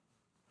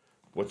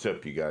What's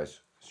up, you guys?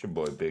 It's your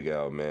boy Big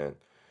Al, man.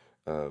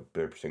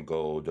 Bips and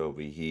Gold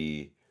over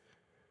here,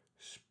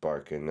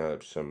 sparking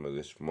up some of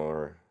this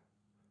more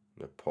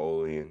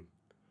Napoleon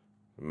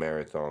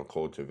marathon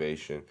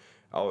cultivation.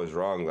 I was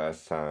wrong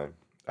last time.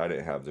 I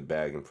didn't have the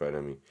bag in front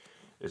of me.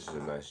 This is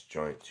a nice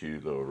joint too,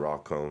 little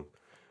rock cone.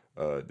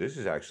 This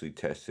is actually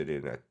tested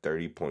in at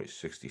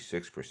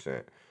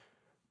 30.66%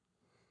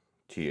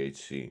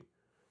 THC,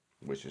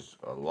 which is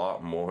a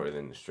lot more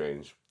than the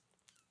strains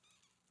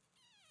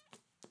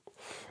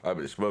I've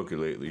been smoking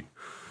lately.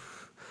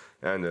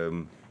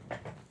 And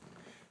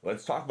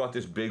let's talk about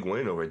this big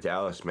win over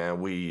Dallas,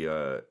 man.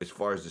 As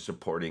far as the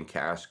supporting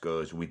cast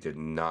goes, we did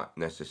not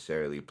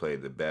necessarily play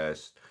the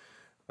best.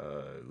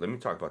 Let me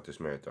talk about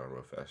this marathon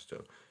real fast,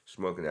 though.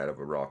 Smoking out of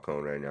a raw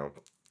cone right now.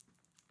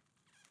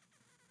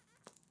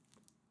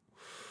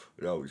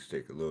 It always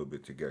take a little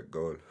bit to get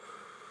going.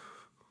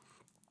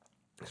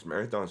 This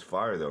marathon's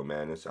fire, though,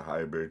 man. It's a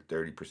hybrid,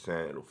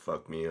 30%. It'll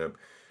fuck me up.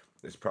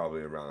 It's probably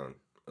around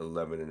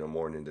 11 in the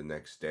morning the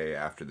next day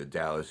after the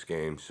Dallas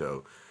game,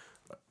 so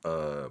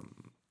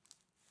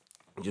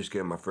just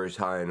getting my first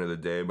high end of the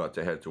day, about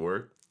to head to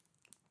work.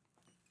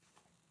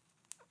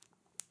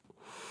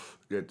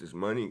 Get this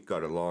money,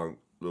 got a long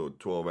little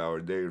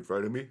 12-hour day in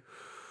front of me.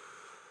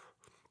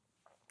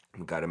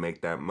 Gotta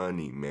make that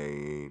money,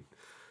 man.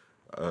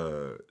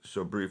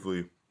 So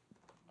briefly,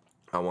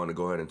 I want to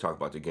go ahead and talk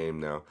about the game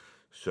now.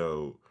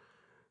 So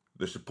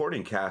the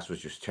supporting cast was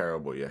just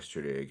terrible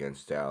yesterday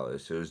against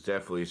Dallas. It was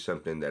definitely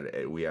something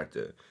that we had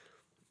to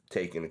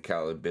take in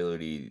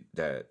accountability,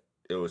 that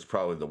it was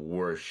probably the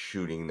worst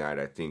shooting night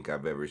I think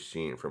I've ever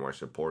seen from our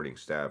supporting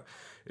staff,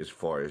 as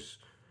far as,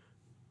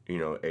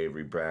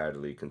 Avery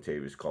Bradley,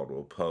 Contavious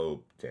Caldwell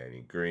Pope,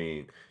 Danny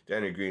Green.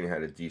 Danny Green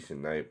had a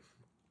decent night,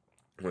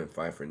 went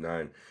 5 for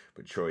 9,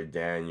 but Troy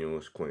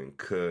Daniels, Quinn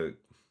Cook,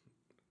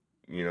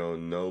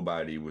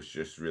 nobody was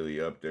just really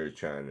up there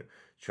trying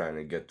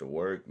to get the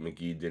work.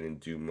 McGee didn't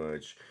do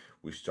much.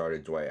 We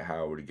started Dwight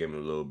Howard to give him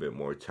a little bit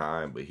more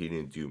time, but he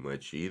didn't do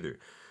much either.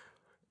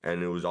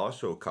 And it was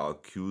also Kyle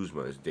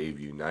Kuzma's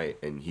debut night,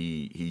 and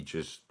he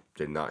just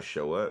did not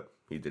show up.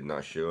 He did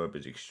not show up.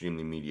 It's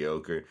extremely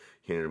mediocre.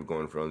 He ended up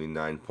going for only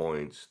 9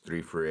 points,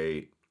 3 for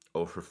 8,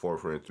 0 for 4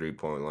 from the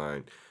 3-point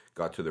line.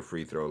 Got to the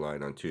free throw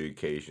line on 2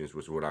 occasions,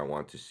 was what I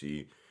want to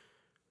see.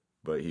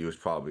 But he was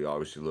probably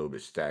obviously a little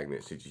bit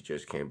stagnant since he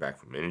just came back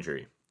from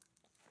injury.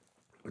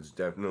 It's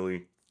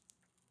definitely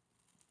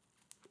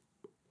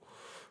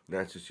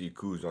nice to see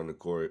Kuz on the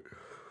court.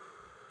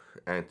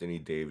 Anthony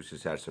Davis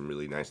has had some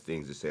really nice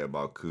things to say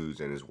about Kuz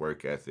and his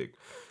work ethic.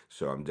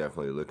 So I'm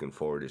definitely looking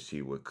forward to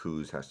see what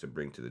Kuz has to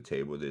bring to the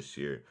table this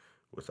year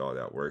with all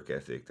that work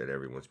ethic that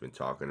everyone's been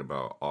talking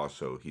about.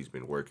 Also, he's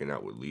been working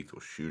out with Lethal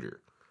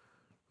Shooter,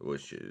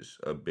 which is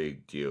a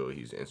big deal.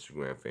 He's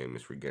Instagram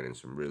famous for getting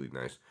some really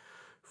nice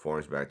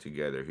forms back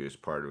together. He was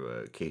part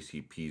of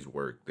KCP's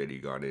work that he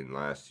got in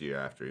last year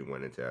after he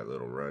went into that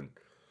little run.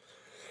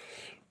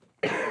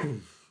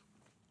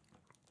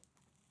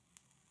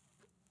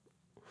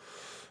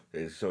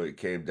 And so it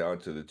came down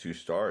to the 2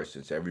 stars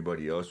since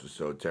everybody else was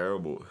so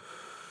terrible.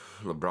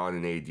 LeBron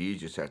and AD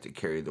just had to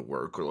carry the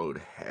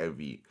workload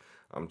heavy.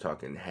 I'm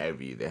talking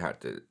heavy. They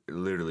had to,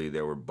 literally,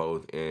 they were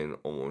both in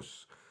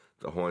almost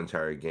the whole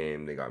entire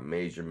game. They got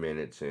major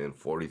minutes in,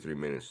 43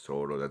 minutes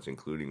total. That's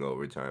including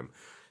overtime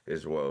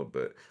as well.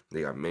 But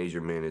they got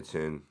major minutes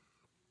in.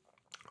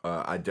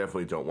 I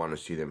definitely don't want to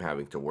see them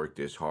having to work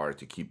this hard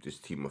to keep this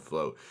team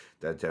afloat.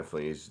 That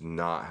definitely is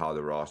not how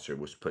the roster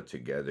was put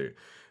together.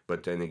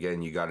 But then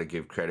again, you got to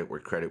give credit where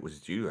credit was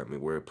due. I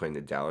mean, we're playing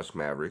the Dallas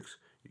Mavericks.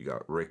 You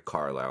got Rick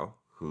Carlisle,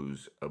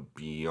 who's a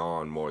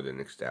beyond more than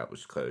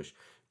established coach.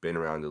 Been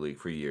around the league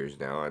for years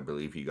now. I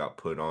believe he got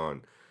put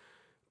on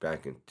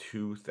back in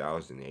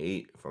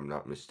 2008, if I'm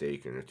not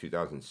mistaken, or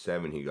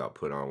 2007. He got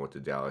put on with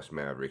the Dallas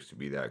Mavericks to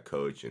be that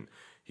coach, and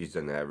he's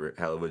done a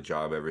hell of a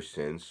job ever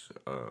since.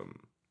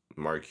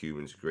 Mark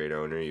Cuban's a great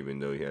owner, even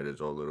though he had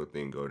his own little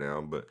thing go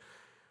down. But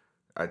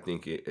I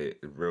think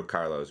real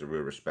Carlisle is a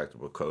real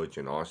respectable coach,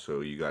 and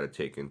also you got to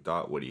take in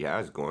thought what he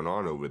has going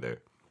on over there.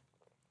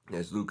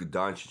 As Luka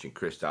Doncic and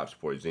Kristaps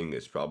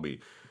Porzingis,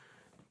 probably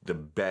the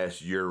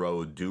best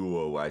Euro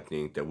duo I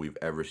think that we've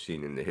ever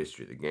seen in the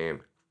history of the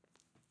game.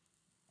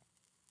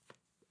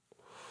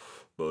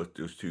 Both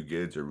those two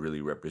kids are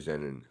really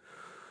representing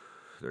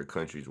their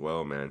countries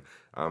well, man.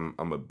 I'm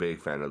a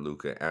big fan of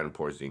Luka and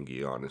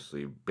Porzingis,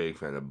 honestly. Big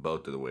fan of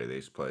both of the way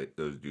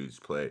those dudes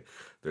play.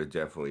 They're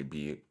definitely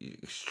be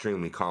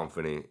extremely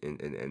confident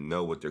and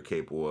know what they're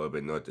capable of,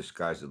 and know that the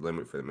sky's the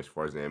limit for them as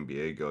far as the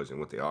NBA goes and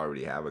what they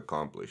already have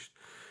accomplished.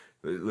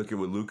 Look at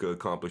what Luka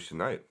accomplished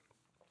tonight.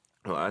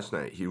 Last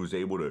night, he was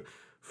able to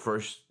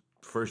first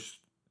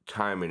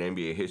time in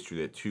NBA history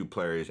that 2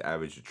 players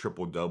averaged a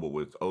triple-double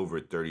with over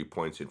 30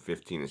 points and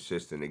 15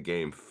 assists in a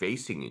game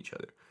facing each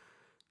other.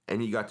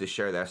 And he got to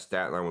share that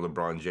stat line with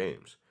LeBron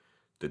James.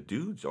 The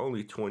dude's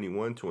only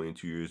 21,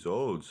 22 years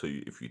old. So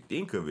if you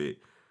think of it,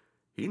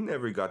 he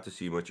never got to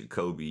see much of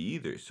Kobe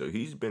either. So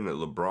he's been a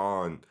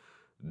LeBron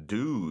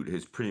dude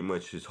his pretty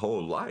much his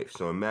whole life.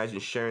 So imagine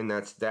sharing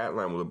that stat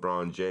line with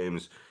LeBron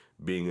James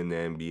being in the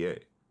NBA.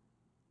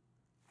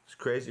 It's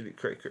crazy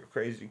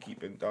crazy to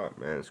keep in thought,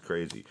 man. It's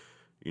crazy.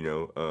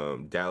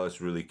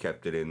 Dallas really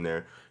kept it in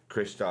there.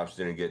 Kristaps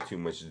didn't get too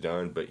much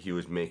done, but he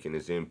was making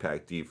his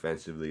impact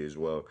defensively as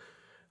well.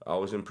 I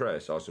was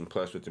impressed. I was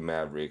impressed with the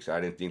Mavericks.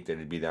 I didn't think that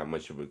it'd be that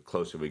much of a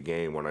close of a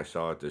game. When I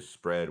saw it, the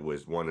spread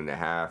was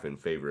 1.5 in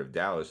favor of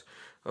Dallas.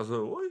 I was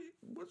like,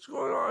 what's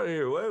going on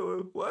here?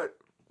 What?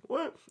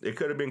 It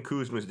could have been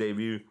Kuzma's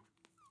debut.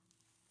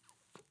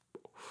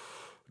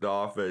 The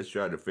offense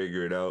tried to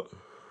figure it out.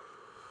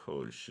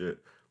 Holy shit.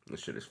 This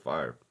shit is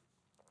fire.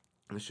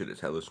 This shit is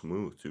hella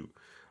smooth, too.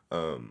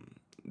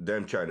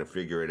 Them trying to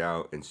figure it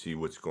out and see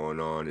what's going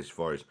on as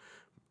far as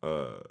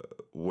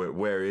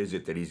where is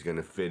it that he's going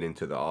to fit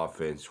into the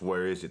offense?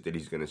 Where is it that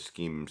he's going to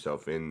scheme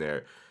himself in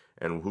there?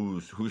 And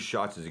whose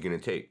shots is he going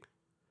to take?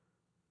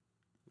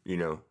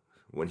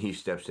 When he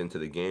steps into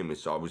the game,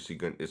 it's obviously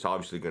going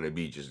to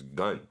be just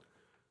gun.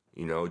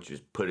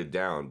 Just put it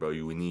down, bro.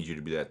 We need you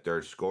to be that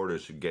third scorer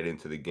to get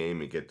into the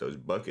game and get those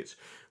buckets,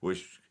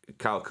 which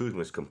Kyle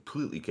Kuzma is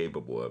completely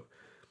capable of.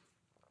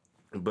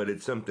 But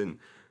it's something,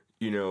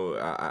 3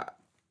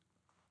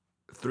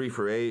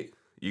 for 8,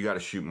 you got to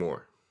shoot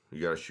more.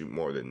 You got to shoot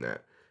more than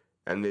that.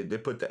 And they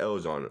put the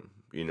L's on him.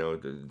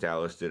 The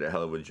Dallas did a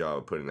hell of a job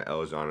of putting the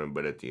L's on him,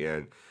 but at the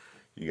end,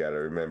 you got to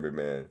remember,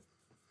 man,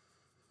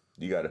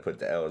 you got to put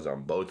the L's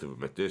on both of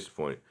them at this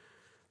point.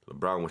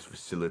 LeBron was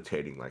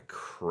facilitating like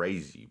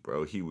crazy,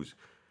 bro. He was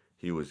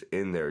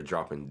in there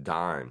dropping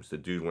dimes. The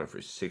dude went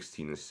for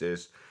 16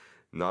 assists.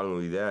 Not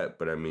only that,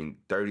 but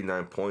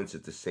 39 points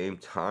at the same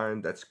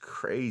time. That's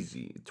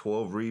crazy.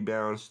 12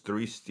 rebounds,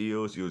 3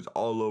 steals. He was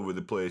all over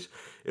the place.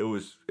 It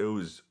was.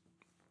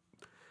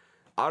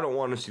 I don't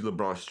want to see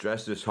LeBron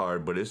stress this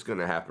hard, but it's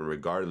gonna happen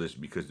regardless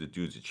because the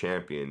dude's a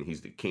champion.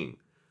 He's the king.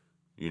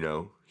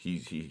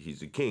 He's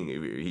the king.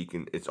 He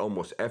can. It's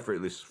almost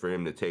effortless for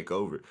him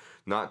to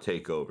not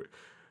take over.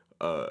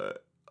 The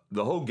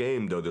whole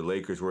game though, the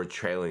Lakers were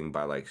trailing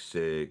by like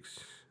 6,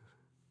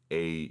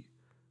 8,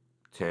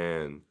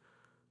 10.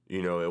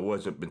 It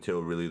wasn't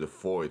until really the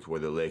fourth where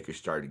the Lakers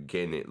started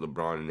getting it.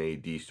 LeBron and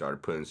AD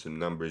started putting some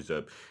numbers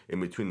up. In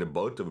between the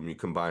both of them, you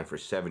combined for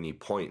 70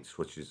 points,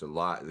 which is a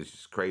lot. This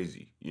is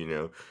crazy,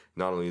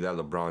 Not only that,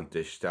 LeBron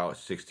dished out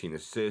 16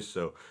 assists.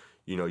 So,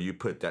 you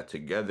put that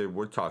together,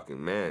 we're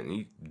talking,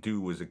 man,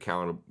 dude was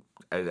accountable.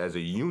 As a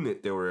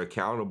unit, they were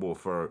accountable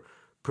for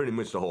pretty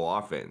much the whole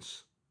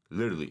offense.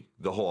 Literally,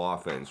 the whole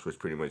offense was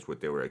pretty much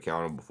what they were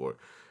accountable for.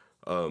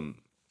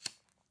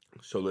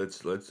 So let's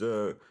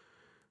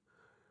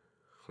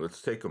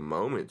take a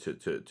moment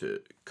to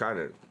kind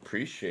of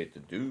appreciate the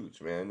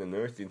dudes, man.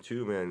 Another thing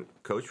too, man,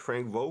 Coach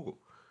Frank Vogel,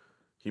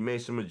 he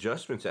made some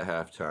adjustments at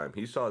halftime.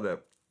 He saw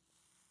that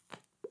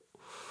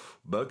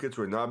buckets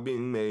were not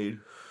being made.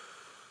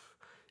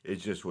 It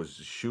just was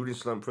a shooting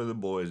slump for the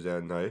boys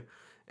that night.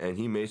 And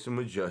he made some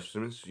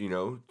adjustments,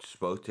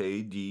 spoke to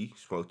AD,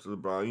 spoke to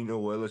LeBron,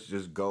 let's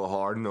just go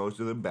hard nose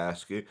to the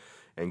basket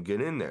and get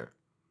in there.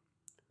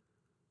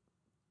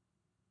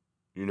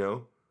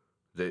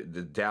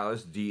 The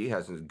Dallas D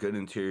has a good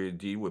interior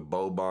D with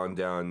Boban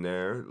down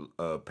there,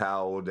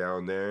 Powell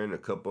down there, and a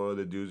couple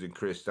other dudes in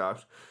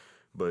Kristaps.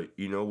 But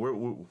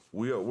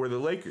we're the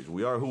Lakers.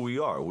 We are who we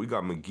are. We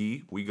got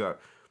McGee, we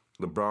got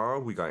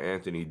LeBron, we got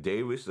Anthony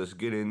Davis. Let's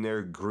get in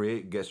there,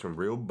 grit, get some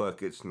real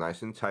buckets,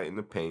 nice and tight in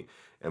the paint,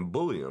 and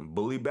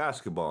bully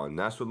basketball. And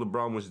that's what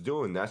LeBron was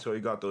doing. That's how he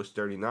got those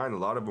 39. A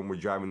lot of them were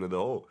driving to the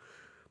hole.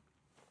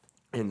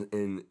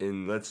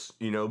 And let's,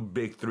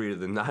 big 3 of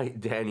the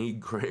night, Danny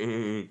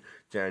Green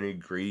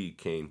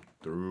came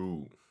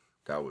through.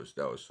 That was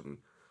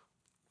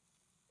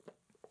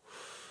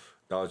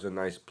a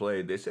nice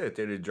play. They said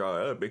they didn't draw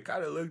it up. It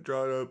kind of looked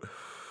drawn up.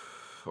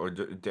 Or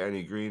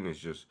Danny Green is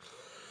just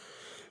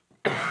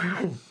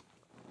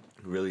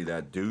really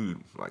that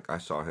dude. Like, I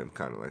saw him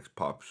kind of like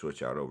pop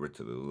switch out over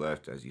to the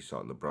left as he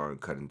saw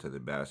LeBron cut into the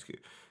basket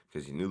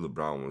because he knew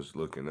LeBron was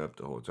looking up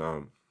the whole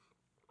time.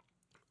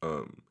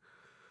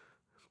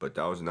 But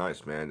that was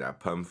nice, man. That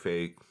pump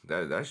fake,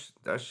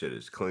 that shit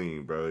is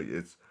clean, bro.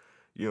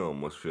 You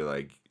almost feel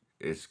like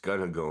it's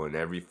gonna go in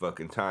every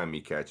fucking time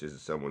he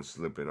catches someone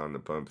slipping on the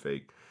pump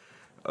fake.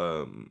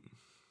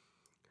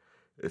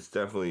 It's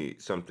definitely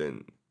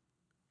something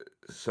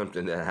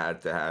that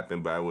had to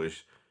happen, but I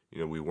wish,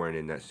 we weren't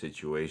in that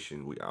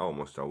situation. I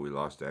almost thought we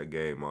lost that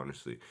game,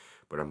 honestly.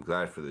 But I'm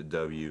glad for the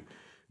W.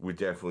 We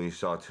definitely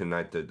saw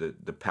tonight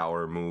the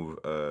power move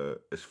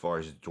as far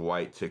as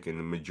Dwight taking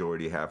the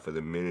majority half of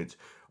the minutes.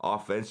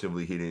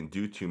 Offensively, he didn't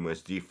do too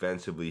much.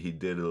 Defensively, he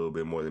did a little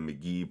bit more than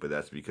McGee, but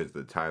that's because of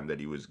the time that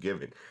he was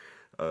given.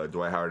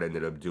 Dwight Howard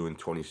ended up doing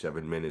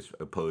 27 minutes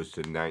opposed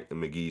to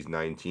McGee's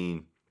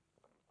 19.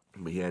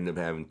 But he ended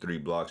up having 3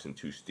 blocks and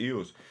 2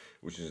 steals,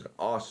 which is an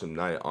awesome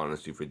night,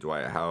 honestly, for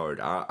Dwight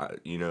Howard. I'm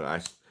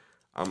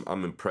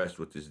impressed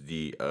with this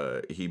D.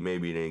 He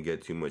maybe didn't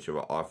get too much of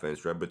an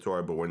offense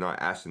repertoire, but we're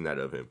not asking that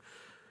of him.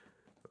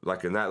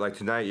 Like a night like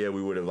tonight, yeah,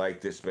 we would have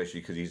liked this, especially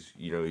because he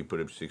put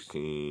up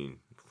 16,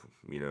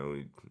 He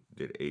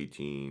did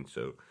 18,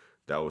 so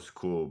that was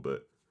cool.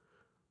 But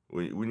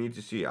we need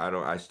to see.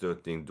 I still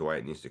think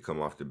Dwight needs to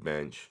come off the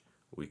bench.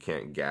 We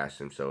can't gas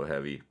him so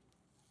heavy.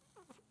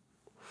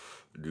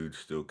 Dude's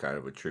still kind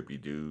of a trippy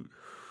dude.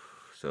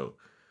 So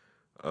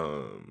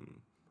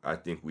I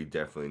think we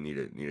definitely need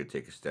to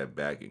take a step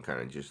back and kind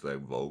of just let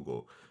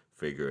Vogel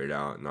figure it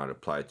out, not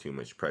apply too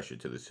much pressure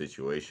to the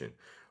situation.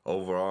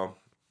 Overall,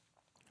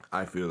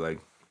 I feel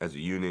like as a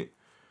unit,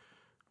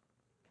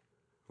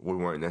 we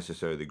weren't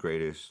necessarily the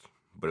greatest,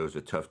 but it was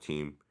a tough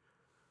team.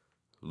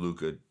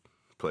 Luka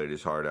played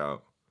his heart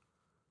out.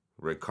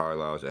 Rick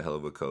Carlisle's a hell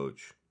of a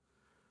coach.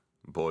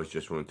 Boys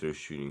just went through a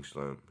shooting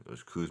slump. It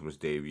was Kuzma's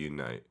debut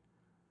night.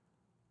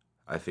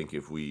 I think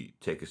if we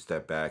take a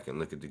step back and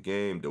look at the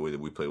game, the way that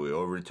we played with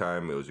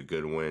overtime, it was a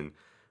good win.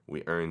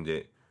 We earned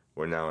it.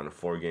 We're now on a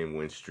 4-game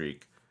win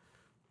streak.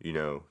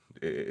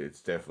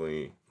 It's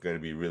definitely going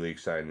to be really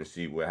exciting to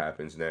see what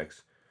happens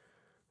next.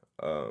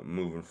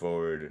 Moving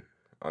forward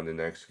on the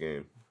next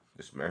game,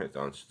 this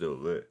marathon's still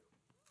lit.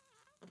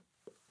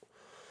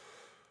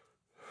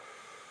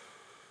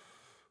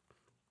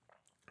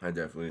 I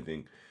definitely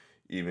think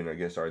even, I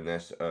guess, our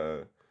next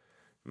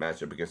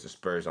matchup against the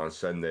Spurs on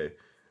Sunday,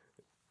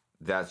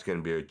 that's going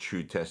to be a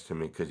true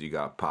testament because you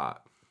got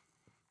Pop.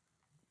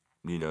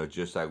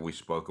 Just like we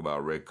spoke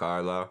about Rick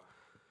Carlisle,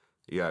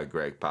 you got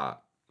Greg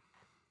Pop.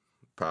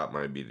 Pop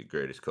might be the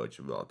greatest coach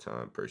of all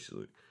time,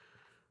 personally.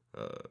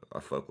 I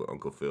fuck with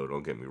Uncle Phil,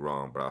 don't get me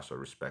wrong, but I also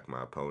respect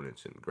my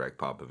opponents, and Greg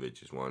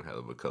Popovich is one hell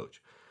of a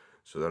coach.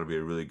 So that'll be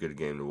a really good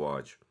game to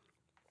watch.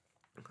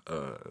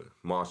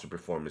 Monster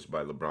performance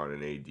by LeBron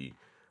and AD.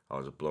 I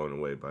was blown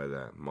away by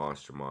that.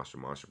 Monster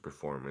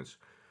performance.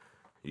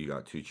 You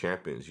got 2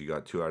 champions. You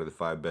got 2 out of the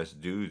 5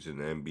 best dudes in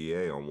the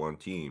NBA on one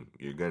team.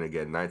 You're going to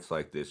get nights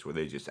like this where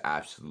they just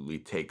absolutely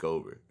take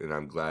over. And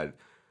I'm glad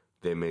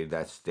they made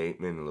that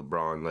statement, and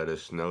LeBron let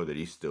us know that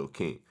he's still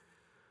king.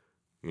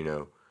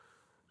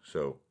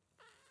 So,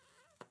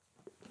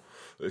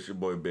 it's your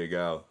boy Big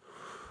Al.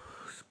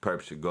 It's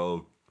Purpose of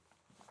Gold.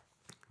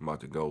 I'm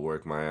about to go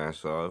work my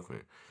ass off.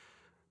 And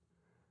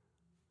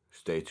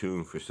stay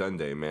tuned for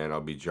Sunday, man. I'll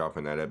be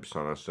dropping that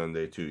episode on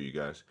Sunday too, you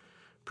guys.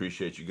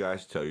 Appreciate you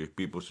guys. Tell your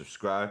people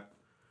subscribe.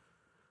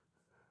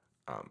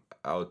 I'm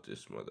out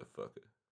this motherfucker.